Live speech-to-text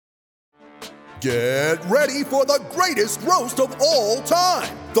Get ready for the greatest roast of all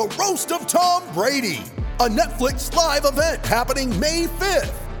time, the Roast of Tom Brady, a Netflix live event happening May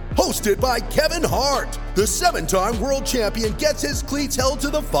 5th. Hosted by Kevin Hart, the 7-time world champion gets his cleats held to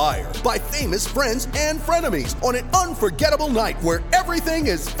the fire by famous friends and frenemies on an unforgettable night where everything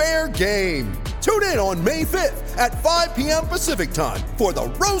is fair game. Tune in on May 5th at 5 p.m. Pacific time for the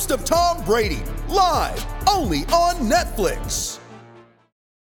Roast of Tom Brady, live only on Netflix.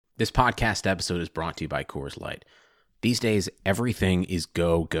 This podcast episode is brought to you by Coors Light. These days, everything is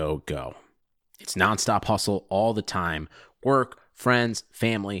go, go, go. It's nonstop hustle all the time. Work, friends,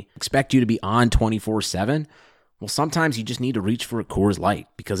 family, expect you to be on 24/7? Well, sometimes you just need to reach for a Coors Light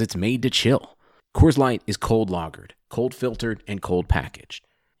because it's made to chill. Coors Light is cold lagered, cold filtered, and cold packaged.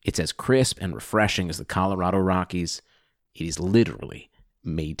 It's as crisp and refreshing as the Colorado Rockies. It is literally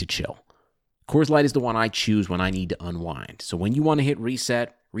made to chill. Coors Light is the one I choose when I need to unwind. So when you want to hit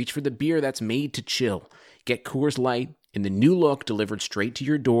reset, reach for the beer that's made to chill. Get Coors Light in the new look delivered straight to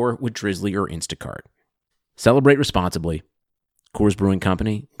your door with Drizzly or Instacart. Celebrate responsibly. Coors Brewing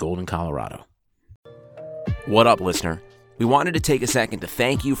Company, Golden, Colorado. What up, listener? We wanted to take a second to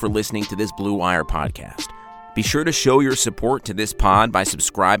thank you for listening to this Blue Wire podcast. Be sure to show your support to this pod by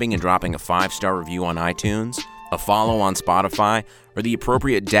subscribing and dropping a 5-star review on iTunes, a follow on Spotify, or the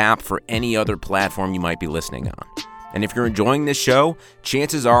appropriate DAP for any other platform you might be listening on. And if you're enjoying this show,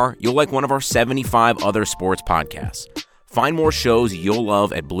 chances are you'll like one of our 75 other sports podcasts. Find more shows you'll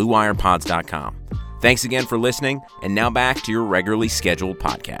love at BlueWirePods.com. Thanks again for listening, and now back to your regularly scheduled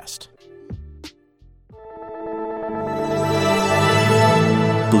podcast.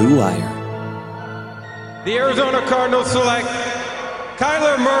 Blue Wire. The Arizona Cardinals select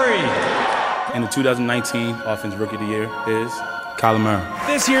Kyler Murray. And the 2019 Offensive Rookie of the Year is Kyler Murray.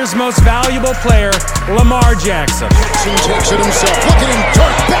 This year's most valuable player, Lamar Jackson. Jackson takes it himself. Look at him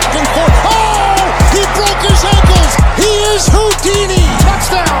dart back and forth. Oh! He broke his ankles. He is Houdini.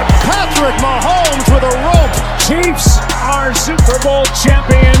 Touchdown. Patrick Mahomes with a rope. Chiefs are Super Bowl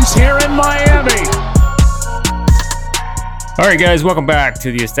champions here in Miami. All right, guys, welcome back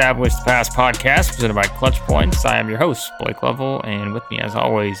to the Established Pass podcast presented by Clutch Points. I am your host, Blake Lovell, and with me, as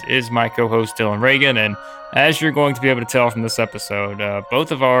always, is my co-host, Dylan Reagan. And as you're going to be able to tell from this episode,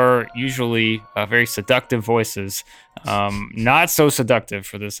 both of our usually very seductive voices, not so seductive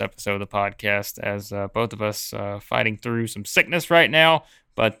for this episode of the podcast, as both of us fighting through some sickness right now.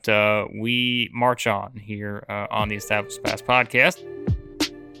 But we march on here on the Established Pass podcast.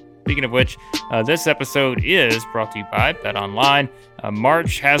 Speaking of which, this episode is brought to you by BetOnline.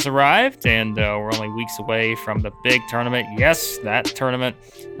 March has arrived, and we're only weeks away from the big tournament. Yes, that tournament.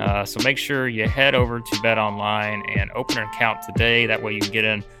 So make sure you head over to BetOnline and open an account today. That way you can get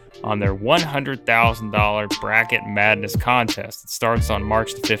in on their $100,000 Bracket Madness contest. It starts on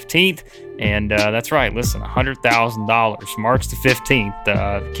March the 15th, and that's right, listen, $100,000, March the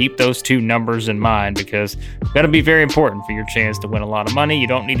 15th. Keep those two numbers in mind because it's going to be very important for your chance to win a lot of money. You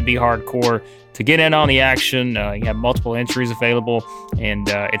don't need to be hardcore to get in on the action. You have multiple entries available, and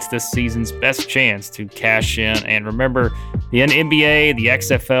it's this season's best chance to cash in. And remember, the NBA, the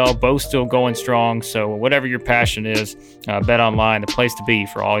XFL, both still going strong. So whatever your passion is, BetOnline, the place to be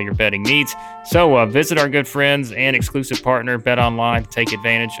for all your betting needs. So visit our good friends and exclusive partner, BetOnline, to take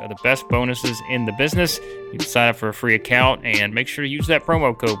advantage of the best bonuses in the business. You can sign up for a free account and make sure to use that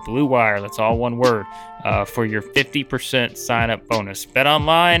promo code BLUEWIRE, that's all one word, for your 50% sign-up bonus.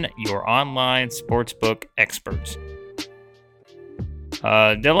 BetOnline, your online sportsbook experts.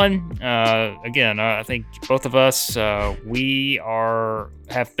 Dylan, again, I think both of us, we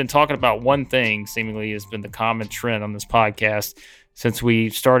have been talking about one thing seemingly has been the common trend on this podcast since we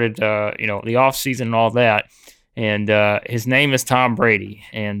started, the off season and all that. And his name is Tom Brady,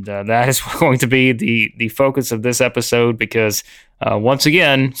 and that is going to be the focus of this episode because once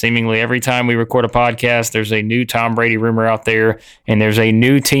again, seemingly every time we record a podcast, there's a new Tom Brady rumor out there, and there's a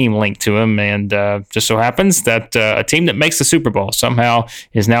new team linked to him, and just so happens that a team that makes the Super Bowl somehow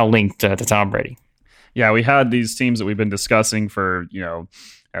is now linked to Tom Brady. Yeah, we had these teams that we've been discussing for,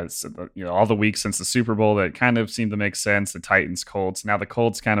 all the weeks since the Super Bowl that kind of seemed to make sense, the Titans, Colts. Now the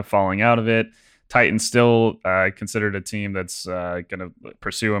Colts kind of falling out of it. Titans still considered a team that's going to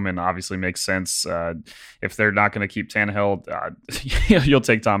pursue him and obviously makes sense. If they're not going to keep Tannehill, you'll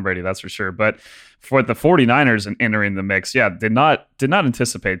take Tom Brady, that's for sure. But for the 49ers entering the mix, did not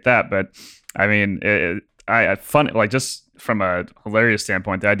anticipate that. But I mean, just from a hilarious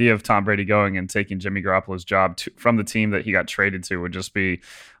standpoint, the idea of Tom Brady going and taking Jimmy Garoppolo's job from the team that he got traded to would just be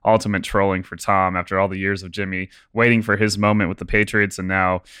ultimate trolling for Tom after all the years of Jimmy waiting for his moment with the Patriots and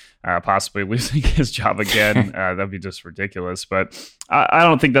now possibly losing his job again. That'd be just ridiculous. But I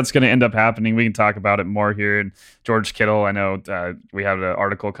don't think that's going to end up happening. We can talk about it more here. And George Kittle, I know we have an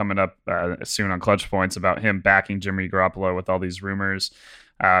article coming up soon on Clutch Points about him backing Jimmy Garoppolo with all these rumors.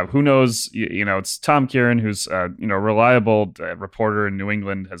 Who knows? It's Tom Curran, who's a reliable reporter in New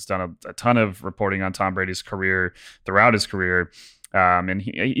England, has done a ton of reporting on Tom Brady's career throughout his career. And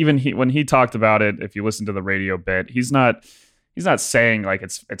when he talked about it, if you listen to the radio bit, he's not saying like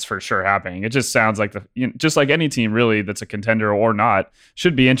it's for sure happening. It just sounds like just like any team really that's a contender or not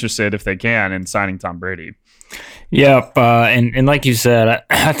should be interested if they can in signing Tom Brady. Yep, and like you said,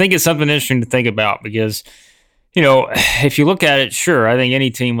 I think it's something interesting to think about because, if you look at it, sure, I think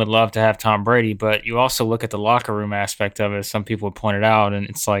any team would love to have Tom Brady, but you also look at the locker room aspect of it, as some people have pointed out, and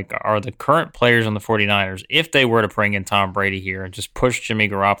it's like, are the current players on the 49ers, if they were to bring in Tom Brady here and just push Jimmy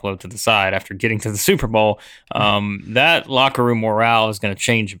Garoppolo to the side after getting to the Super Bowl, that locker room morale is going to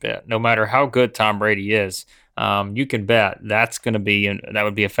change a bit, no matter how good Tom Brady is. You can bet that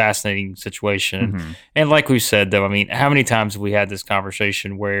would be a fascinating situation. Mm-hmm. And like we said, though, I mean, how many times have we had this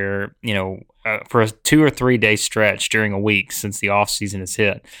conversation where, for a 2 or 3 day stretch during a week since the offseason has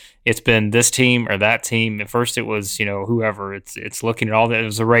hit, it's been this team or that team. At first it was, whoever it's looking at all that. It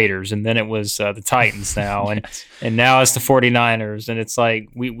was the Raiders, and then it was the Titans now. And, yes. And now it's the 49ers. And it's like,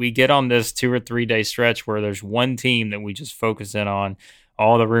 we get on this 2 or 3 day stretch where there's one team that we just focus in on.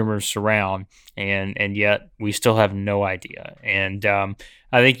 All the rumors surround, and yet we still have no idea. And I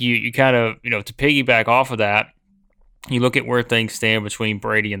think you kind of, to piggyback off of that, you look at where things stand between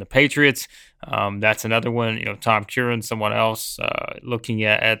Brady and the Patriots. That's another one, Tom Curran, someone else, looking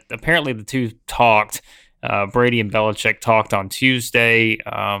at apparently the two talked. Brady and Belichick talked on Tuesday.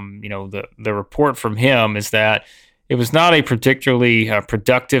 The report from him is that it was not a particularly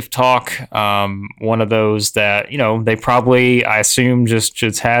productive talk. One of those that, they probably, I assume,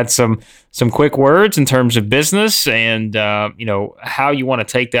 just had some quick words in terms of business and, how you want to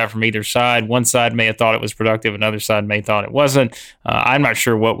take that from either side. One side may have thought it was productive. Another side may have thought it wasn't. I'm not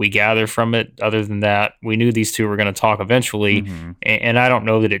sure what we gather from it other than that we knew these two were going to talk eventually. Mm-hmm. And I don't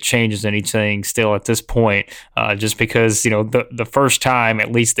know that it changes anything still at this point, just because, the first time,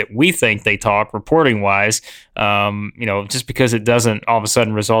 at least that we think they talk reporting wise, just because it doesn't all of a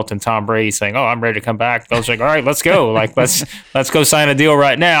sudden result in Tom Brady saying, "Oh, I'm ready to come back." Belichick, all right, let's go. Like, let's go sign a deal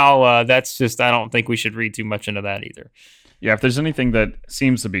right now. That's just, I don't think we should read too much into that either. Yeah, if there's anything that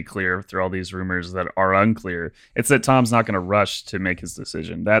seems to be clear through all these rumors that are unclear, it's that Tom's not going to rush to make his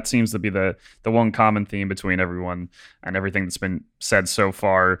decision. That seems to be the one common theme between everyone and everything that's been said so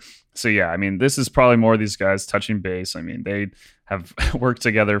far. So yeah, I mean, this is probably more of these guys touching base. I mean, they have worked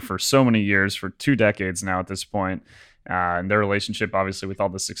together for so many years, for 2 decades now at this point. And their relationship, obviously, with all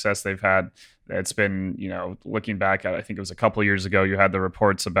the success they've had, it's been, looking back at, I think it was a couple of years ago, you had the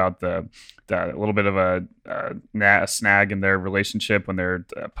reports about the little bit of a snag in their relationship when they're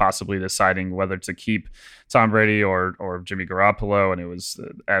possibly deciding whether to keep Tom Brady or Jimmy Garoppolo. And it was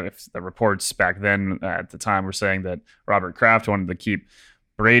the reports back then at the time were saying that Robert Kraft wanted to keep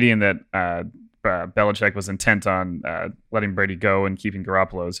Brady and that Belichick was intent on letting Brady go and keeping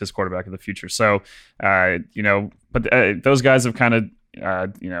Garoppolo as his quarterback of the future. So, but those guys have kind of,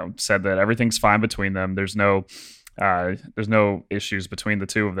 said that everything's fine between them. There's no issues between the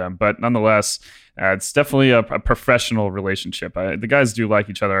two of them. But nonetheless, it's definitely a professional relationship. The guys do like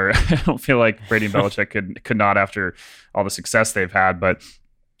each other. I don't feel like Brady and Belichick could not after all the success they've had. But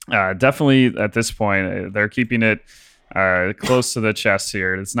definitely at this point, they're keeping it close to the chest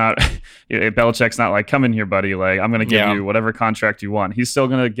here. It's not Belichick's not like, come in here, buddy. Like, I'm going to give you whatever contract you want. He's still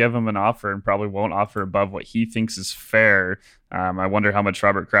going to give him an offer and probably won't offer above what he thinks is fair. I wonder how much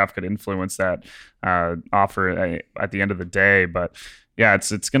Robert Kraft could influence that offer at the end of the day. But yeah,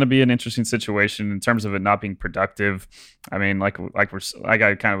 it's going to be an interesting situation in terms of it not being productive. I mean, like I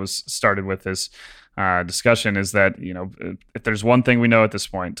kind of was started with this discussion is that, if there's one thing we know at this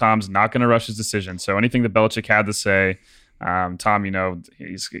point, Tom's not going to rush his decision. So anything that Belichick had to say, Tom,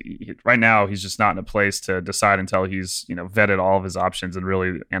 right now he's just not in a place to decide until he's, vetted all of his options and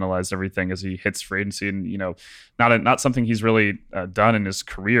really analyzed everything as he hits free agency. And, not something he's really done in his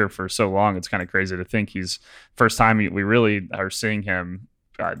career for so long. It's kind of crazy to think he's first time we really are seeing him.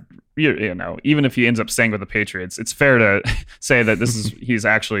 Even if he ends up staying with the Patriots, it's fair to say that he's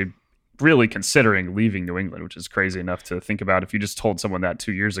actually really considering leaving New England, which is crazy enough to think about. If you just told someone that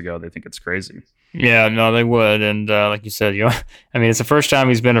 2 years ago, they think it's crazy. Yeah, no, they would. And like you said, I mean, it's the first time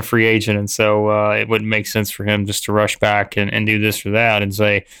he's been a free agent, and so it wouldn't make sense for him just to rush back and do this or that and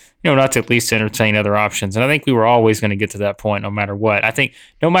say, not to at least entertain other options. And I think we were always going to get to that point no matter what. I think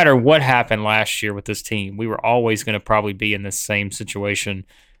no matter what happened last year with this team, we were always going to probably be in this same situation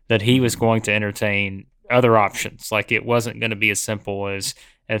that he was going to entertain other options. Like, it wasn't going to be as simple as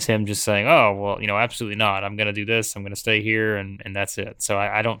him just saying, oh, well, absolutely not. I'm going to do this. I'm going to stay here, and that's it. So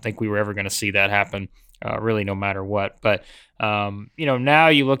I don't think we were ever going to see that happen, really, no matter what. But, now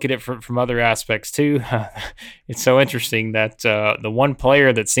you look at it from other aspects too. It's so interesting that the one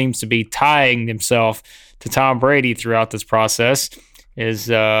player that seems to be tying himself to Tom Brady throughout this process is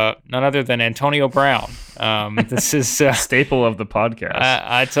none other than Antonio Brown. This is staple of the podcast.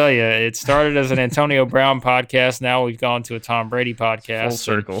 I tell you, it started as an Antonio Brown podcast. Now we've gone to a Tom Brady podcast. Full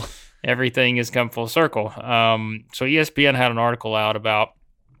circle. Everything has come full circle. So ESPN had an article out about,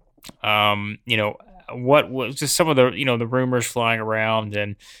 what was just some of the, the rumors flying around.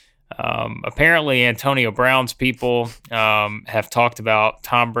 And apparently Antonio Brown's people have talked about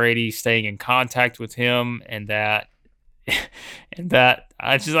Tom Brady staying in contact with him, and that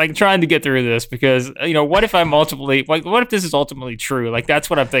I just like trying to get through this because, what if what if this is ultimately true? Like, that's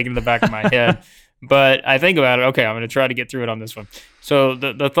what I'm thinking in the back of my head. But I think about it. Okay, I'm going to try to get through it on this one. So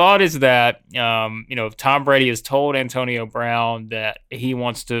the thought is that, Tom Brady has told Antonio Brown that he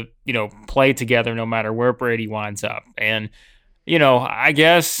wants to, play together no matter where Brady winds up. And, I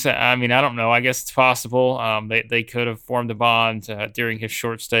guess, I don't know. I guess it's possible. They could have formed a bond during his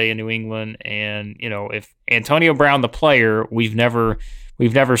short stay in New England. And, if Antonio Brown, the player, we've never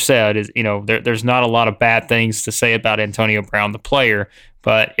said is, there's not a lot of bad things to say about Antonio Brown, the player,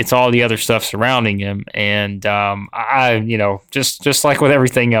 but it's all the other stuff surrounding him. And just like with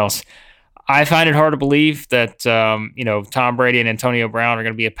everything else, I find it hard to believe that, Tom Brady and Antonio Brown are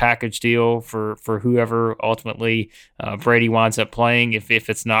going to be a package deal for whoever ultimately Brady winds up playing if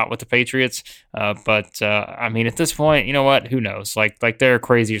it's not with the Patriots. But at this point, you know what? Who knows? Like there are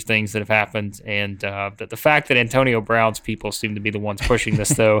crazier things that have happened. And the fact that Antonio Brown's people seem to be the ones pushing this,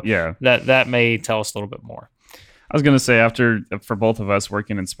 though, yeah, that may tell us a little bit more. I was going to say, for both of us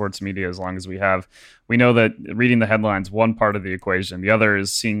working in sports media as long as we have, we know that reading the headlines, one part of the equation, the other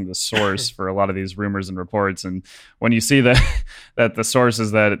is seeing the source for a lot of these rumors and reports. And when you see that the source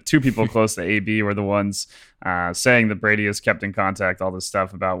is that two people close to AB were the ones saying that Brady has kept in contact, all this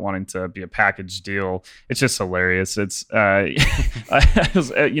stuff about wanting to be a package deal, it's just hilarious. It's, like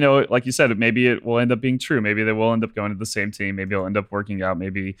you said, maybe it will end up being true. Maybe they will end up going to the same team. Maybe it'll end up working out.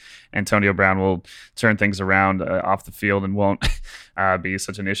 Maybe Antonio Brown will turn things around off the field and won't be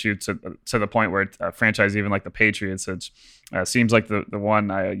such an issue to the point where a franchise even like the Patriots, it seems like the one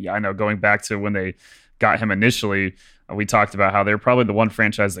I know, going back to when they got him initially, we talked about how they're probably the one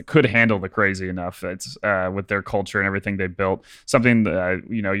franchise that could handle the crazy enough. It's with their culture and everything they built. Something that,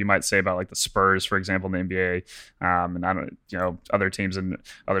 you might say about like the Spurs, for example, in the NBA, and I don't, other teams in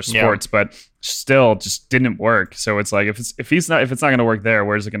other sports, but still just didn't work. So it's like if it's not going to work there,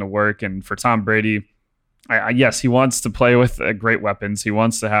 where's it going to work? And for Tom Brady, yes, he wants to play with great weapons. He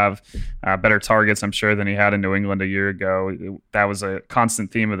wants to have better targets, I'm sure, than he had in New England a year ago. That was a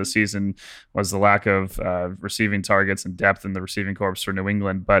constant theme of the season, was the lack of receiving targets and depth in the receiving corps for New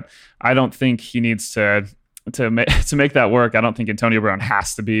England. But I don't think he needs to make that work. I don't think Antonio Brown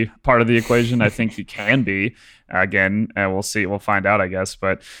has to be part of the equation. I think he can be. Again, we'll see. We'll find out, I guess.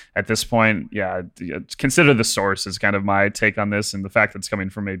 But at this point, consider the source is kind of my take on this. And the fact that it's coming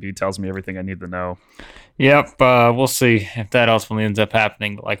from AB tells me everything I need to know. Yep. We'll see if that ultimately ends up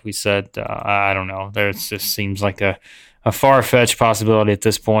happening. Like we said, I don't know. There just seems like a far-fetched possibility at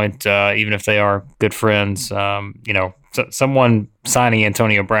this point, even if they are good friends. Someone signing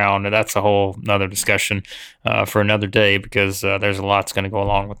Antonio Brown, that's a whole another discussion for another day, because there's a lot that's going to go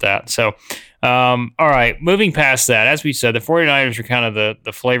along with that. So, all right, moving past that, as we said, the 49ers are kind of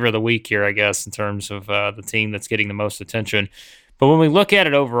the flavor of the week here, I guess, in terms of the team that's getting the most attention. But when we look at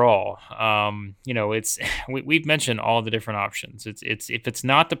it overall, we've mentioned all the different options. It's if it's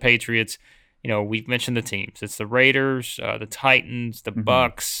not the Patriots, we've mentioned the teams. It's the Raiders, the Titans, the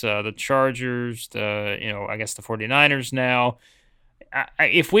Bucks, the Chargers, I guess the 49ers now.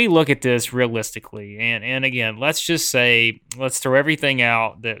 If we look at this realistically, and again, let's just say, let's throw everything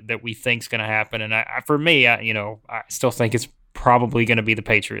out that we think is going to happen. And for me, I still think it's probably going to be the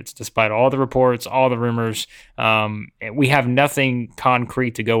Patriots, despite all the reports, all the rumors. We have nothing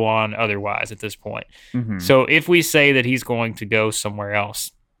concrete to go on otherwise at this point. So if we say that he's going to go somewhere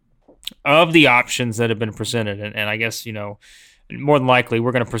else, of the options that have been presented, and I guess, more than likely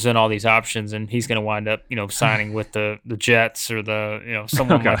we're going to present all these options, and he's going to wind up, signing with the Jets or the,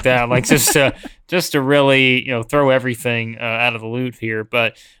 someone like that, like just to really, throw everything out of the loop here.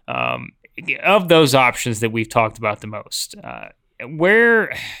 But of those options that we've talked about the most,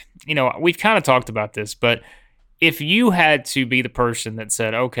 where, we've kind of talked about this, but if you had to be the person that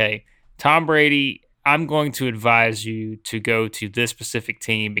said, okay, Tom Brady, I'm going to advise you to go to this specific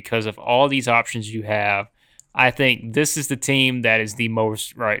team because of all these options you have, I think this is the team that is the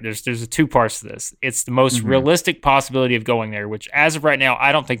most right. There's two parts to this. It's the most realistic possibility of going there, which as of right now,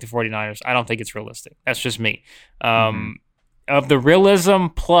 I don't think the 49ers, I don't think it's realistic. That's just me. Of the realism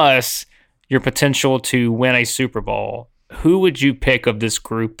plus your potential to win a Super Bowl, who would you pick of this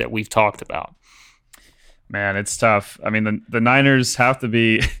group that we've talked about? Man, it's tough. I mean, the Niners have to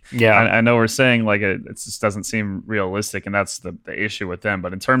be. Yeah, I know we're saying like it just doesn't seem realistic, and that's the issue with them.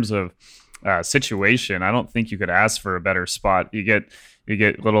 But in terms of situation, I don't think you could ask for a better spot. You get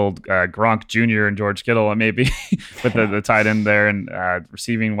little Gronk Jr. and George Kittle, and maybe with the tight end there, and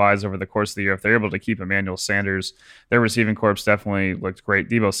receiving wise over the course of the year, if they're able to keep Emmanuel Sanders, their receiving corps definitely looked great.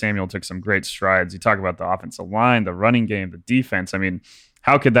 Deebo Samuel took some great strides. You talk about the offensive line, the running game, the defense. I mean,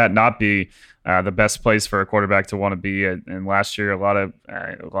 how could that not be the best place for a quarterback to want to be? And last year, a lot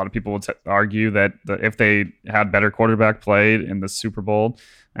of people would argue that if they had better quarterback play in the Super Bowl,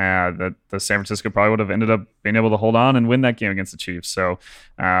 that the San Francisco probably would have ended up being able to hold on and win that game against the Chiefs. So,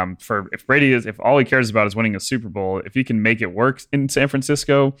 if Brady if all he cares about is winning a Super Bowl, if he can make it work in San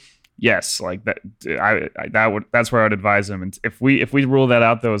Francisco, yes, like that, that's where I'd advise him. And if we rule that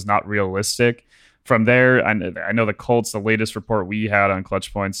out though as not realistic. From there, I know the Colts, the latest report we had on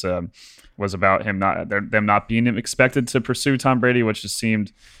Clutch Points was about them not being expected to pursue Tom Brady, which just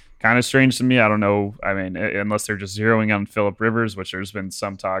seemed kind of strange to me. I don't know. I mean, unless they're just zeroing on Phillip Rivers, which there's been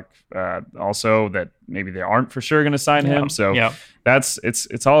some talk also that maybe they aren't for sure going to sign him. So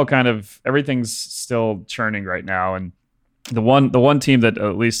it's all kind of, everything's still churning right now. And the one team that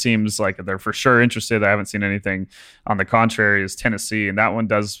at least seems like they're for sure interested, I haven't seen anything on the contrary, is Tennessee, and that one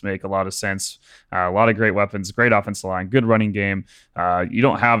does make a lot of sense. A lot of great weapons, great offensive line, good running game.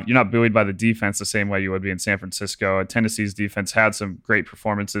 You're not buoyed by the defense the same way you would be in San Francisco. Tennessee's defense had some great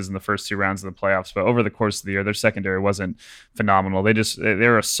performances in the first two rounds of the playoffs, but over the course of the year, their they wasn't phenomenal.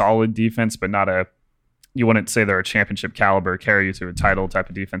 They're a solid defense, but not a, you wouldn't say they're a championship caliber, carry you to a title type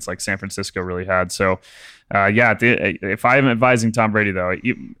of defense like San Francisco really had. So, if I'm advising Tom Brady, though,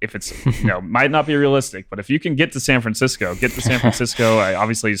 if it's, might not be realistic, but if you can get to San Francisco,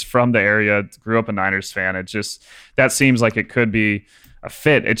 obviously he's from the area, grew up a Niners fan. That seems like it could be a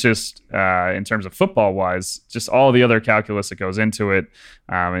fit. It's just, in terms of football wise, just all the other calculus that goes into it.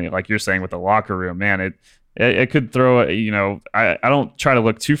 And like you're saying with the locker room, man, it could throw, I don't try to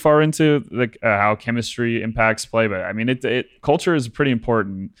look too far into how chemistry impacts play, but I mean, culture is pretty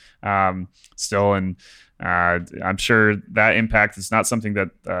important still. And I'm sure that impact is not something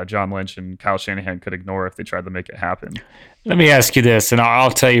that John Lynch and Kyle Shanahan could ignore if they tried to make it happen. Let me ask you this, and I'll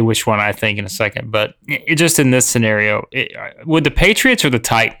tell you which one I think in a second, but just in this scenario, would the Patriots or the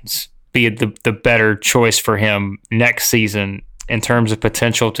Titans be the better choice for him next season in terms of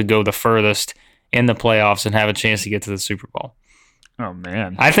potential to go the furthest in the playoffs and have a chance to get to the Super Bowl? Oh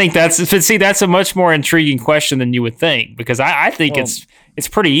man, I think that's a much more intriguing question than you would think, because I think it's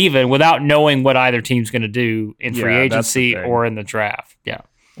pretty even without knowing what either team's going to do in free agency or in the draft. Yeah.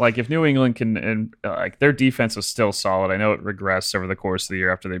 Like if New England can, and like their defense was still solid. I know it regressed over the course of the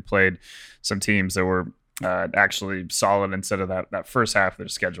year after they played some teams that were actually solid instead of that first half of their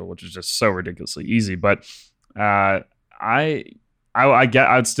schedule, which is just so ridiculously easy. But I'd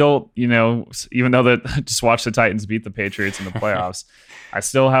still, even though that just watch the Titans beat the Patriots in the playoffs, I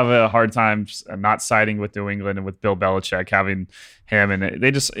still have a hard time not siding with New England and with Bill Belichick, having him. And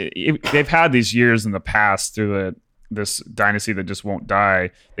they've had these years in the past through this dynasty that just won't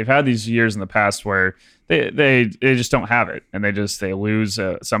die. They've had these years in the past where they just don't have it, and they lose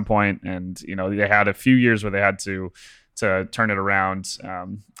at some point. And they had a few years where they had to turn it around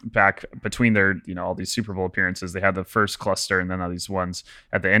back between their, all these Super Bowl appearances. They had the first cluster and then all these ones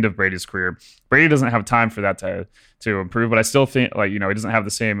at the end of Brady's career. Brady doesn't have time for that to improve, but I still think he doesn't have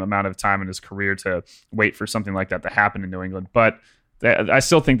the same amount of time in his career to wait for something like that to happen in New England. But I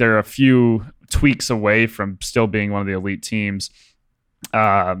still think they're a few tweaks away from still being one of the elite teams.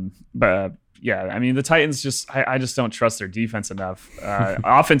 But yeah, I mean, the Titans I just don't trust their defense enough.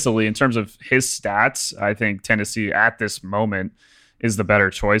 Offensively, in terms of his stats, I think Tennessee at this moment is the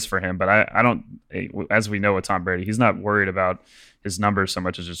better choice for him. But I don't, as we know with Tom Brady, he's not worried about his numbers so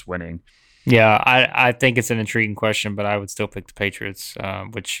much as just winning. Yeah, I think it's an intriguing question, but I would still pick the Patriots,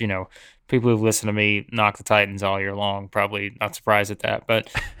 which, people who've listened to me knock the Titans all year long, probably not surprised at that. But,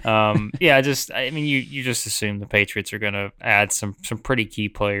 you just assume the Patriots are going to add some pretty key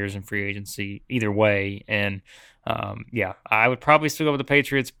players in free agency either way. And, I would probably still go with the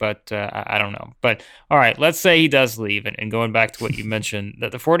Patriots, but I don't know. But, all right, let's say he does leave. And going back to what you mentioned,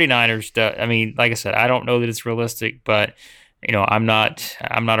 that the 49ers, like I said, I don't know that it's realistic, but – I'm not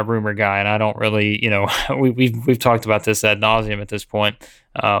a rumor guy, and I don't really, we've talked about this ad nauseum at this point.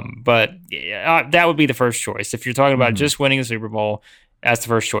 But that would be the first choice. If you're talking about just winning the Super Bowl, that's the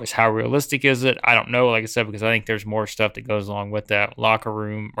first choice. How realistic is it? I don't know, like I said, because I think there's more stuff that goes along with that, locker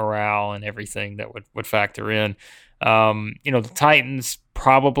room morale and everything that would factor in. The Titans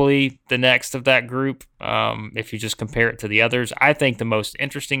probably the next of that group. If you just compare it to the others, I think the most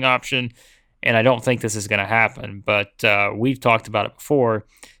interesting option. And I don't think this is going to happen, but we've talked about it before.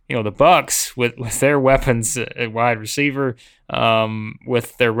 The Bucs with their weapons at wide receiver,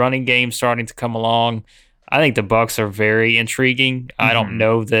 with their running game starting to come along, I think the Bucs are very intriguing. Mm-hmm. I don't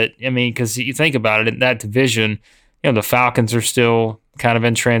know that. Because you think about it, in that division, the Falcons are still kind of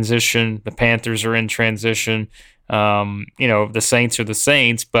in transition. The Panthers are in transition. The Saints are the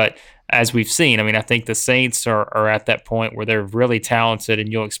Saints, but as we've seen, I think the Saints are at that point where they're really talented, and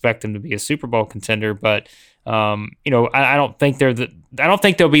you'll expect them to be a Super Bowl contender. But I don't think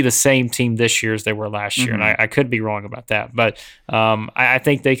they'll be the same team this year as they were last year, and I could be wrong about that. But I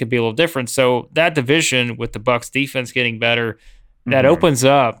think they could be a little different. So that division with the Bucs defense getting better, that opens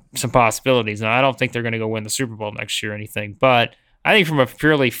up some possibilities. And I don't think they're going to go win the Super Bowl next year or anything, but I think from a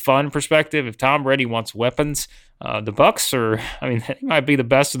purely fun perspective, if Tom Brady wants weapons, the Bucs they might be the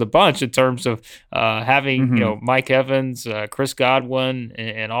best of the bunch in terms of having Mike Evans, Chris Godwin,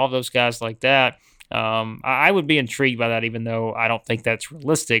 and all those guys like that. I would be intrigued by that, even though I don't think that's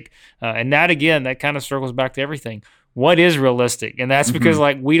realistic. And that, again, that kind of circles back to everything. What is realistic? And that's because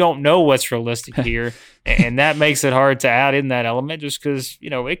we don't know what's realistic here, and that makes it hard to add in that element. Just because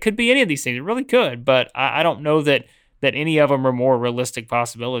it could be any of these things, it really could, but I don't know that any of them are more realistic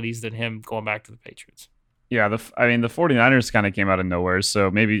possibilities than him going back to the Patriots. Yeah, the 49ers kind of came out of nowhere.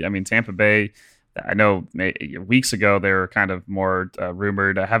 So maybe, Tampa Bay, I know weeks ago they were kind of more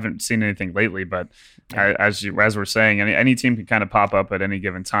rumored. I haven't seen anything lately, but as we're saying, any team can kind of pop up at any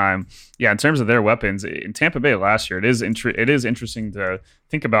given time. Yeah, in terms of their weapons, in Tampa Bay last year, it is interesting to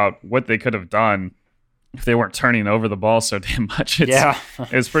think about what they could have done if they weren't turning over the ball so damn much.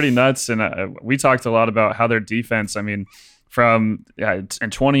 It's pretty nuts. And we talked a lot about how their defense, in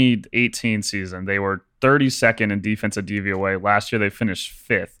 2018 season, they were 32nd in defensive DVOA. Last year, they finished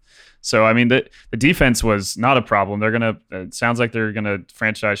 5th. So, the defense was not a problem. It sounds like they're going to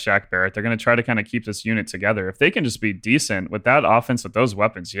franchise Shaq Barrett. They're going to try to kind of keep this unit together. If they can just be decent with that offense, with those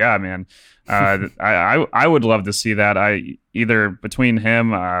weapons, yeah, man. I would love to see that. Either between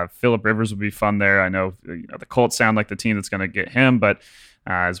him, Phillip Rivers would be fun there. I know the Colts sound like the team that's going to get him, but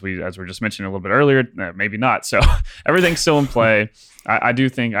as we were just mentioning a little bit earlier, maybe not. So everything's still in play. I do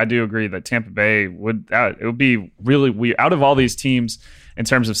agree that Tampa Bay it would be really weird out of all these teams in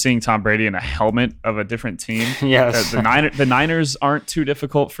terms of seeing Tom Brady in a helmet of a different team. Yes. The Niners aren't too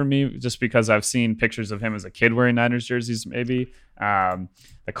difficult for me just because I've seen pictures of him as a kid wearing Niners jerseys maybe.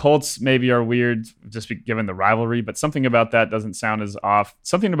 The Colts maybe are weird just given the rivalry, but something about that doesn't sound as off.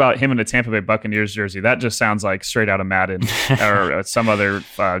 Something about him in a Tampa Bay Buccaneers jersey, that just sounds like straight out of Madden or some other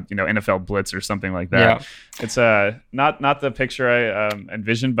NFL blitz or something like that. Yeah. It's not the picture I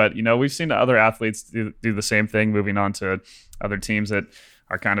envisioned, but we've seen other athletes do the same thing, moving on to other teams that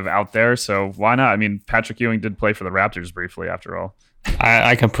are kind of out there. So why not? Patrick Ewing did play for the Raptors briefly after all.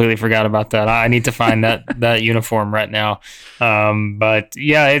 I completely forgot about that. I need to find that uniform right now. But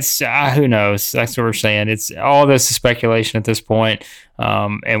yeah, it's who knows? That's what we're saying. It's all this is speculation at this point,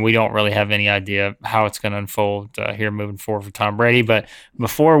 and we don't really have any idea how it's going to unfold here moving forward for Tom Brady. But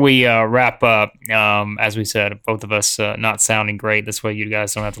before we wrap up, as we said, both of us not sounding great. This way, you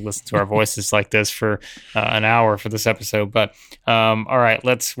guys don't have to listen to our voices like this for an hour for this episode. But all right,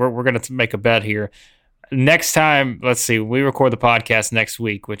 we're going to make a bet here. Next time, let's see, we record the podcast next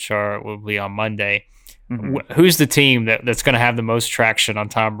week, which will be on Monday. Mm-hmm. Who's the team that's going to have the most traction on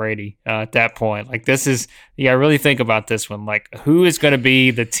Tom Brady at that point? Really think about this one. Who is going to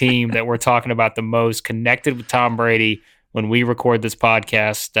be the team that we're talking about the most connected with Tom Brady when we record this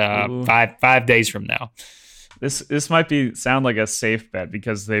podcast 5 days from now? This might sound like a safe bet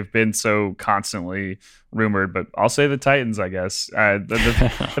because they've been so constantly rumored, but I'll say the Titans, I guess.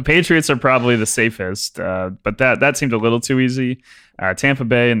 The Patriots are probably the safest, but that seemed a little too easy. Tampa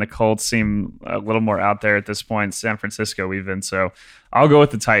Bay and the Colts seem a little more out there at this point. San Francisco even. So I'll go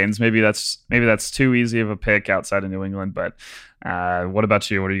with the Titans. Maybe that's too easy of a pick outside of New England, but what about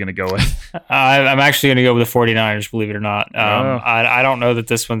you? What are you going to go with? I'm actually going to go with the 49ers, believe it or not. I don't know that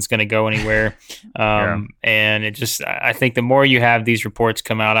this one's going to go anywhere. And I think the more you have these reports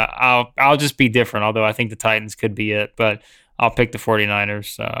come out, I'll just be different, although I think the Titans could be it, but I'll pick the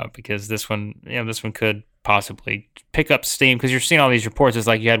 49ers because this one could possibly pick up steam because you're seeing all these reports. It's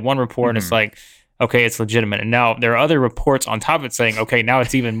like you had one report and it's like, okay, it's legitimate. And now there are other reports on top of it saying, okay, now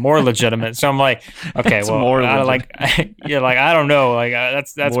it's even more legitimate. So I'm like, okay, well, I don't know. Like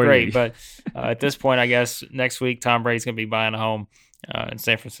that's great. But at this point, I guess next week, Tom Brady's going to be buying a home in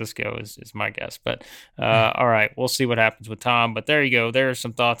San Francisco is my guess. But all right, we'll see what happens with Tom. But there you go. There are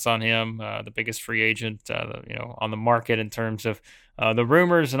some thoughts on him, the biggest free agent, on the market in terms of the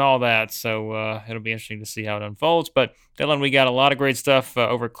rumors and all that. So it'll be interesting to see how it unfolds. But Dylan, we got a lot of great stuff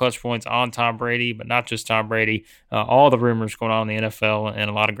over at Clutch Points on Tom Brady, but not just Tom Brady, all the rumors going on in the NFL and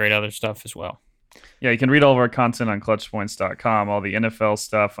a lot of great other stuff as well. Yeah, you can read all of our content on clutchpoints.com, all the NFL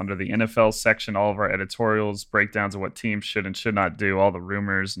stuff under the NFL section, all of our editorials, breakdowns of what teams should and should not do, all the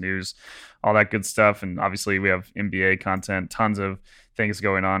rumors, news, all that good stuff. And obviously we have NBA content, tons of things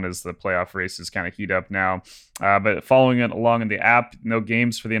going on as the playoff races kind of heat up now. But following it along in the app, no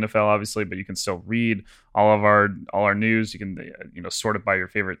games for the NFL, obviously, but you can still read all our news. You can sort it by your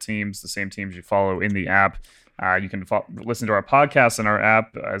favorite teams, the same teams you follow in the app. You can listen to our podcast in our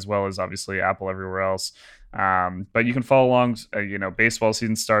app, as well as obviously Apple everywhere else. But you can follow along. Baseball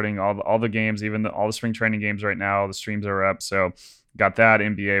season starting, all the games, even all the spring training games right now. The streams are up, so got that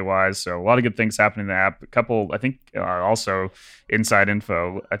NBA wise. So a lot of good things happening in the app. A couple, I think, also inside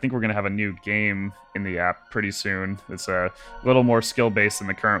info. I think we're gonna have a new game in the app pretty soon. It's a little more skill based than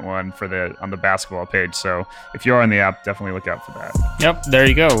the current one on the basketball page. So if you are in the app, definitely look out for that. Yep, there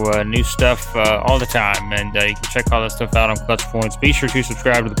you go. New stuff all the time, and you can check all that stuff out on Clutch Points. Be sure to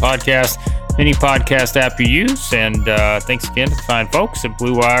subscribe to the podcast, any podcast app you use, and thanks again to the fine folks at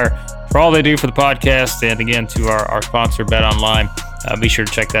Blue Wire for all they do for the podcast, and again to our sponsor BetOnline. Be sure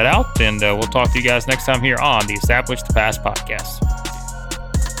to check that out, and we'll talk to you guys next time here on the Establish the Pass podcast.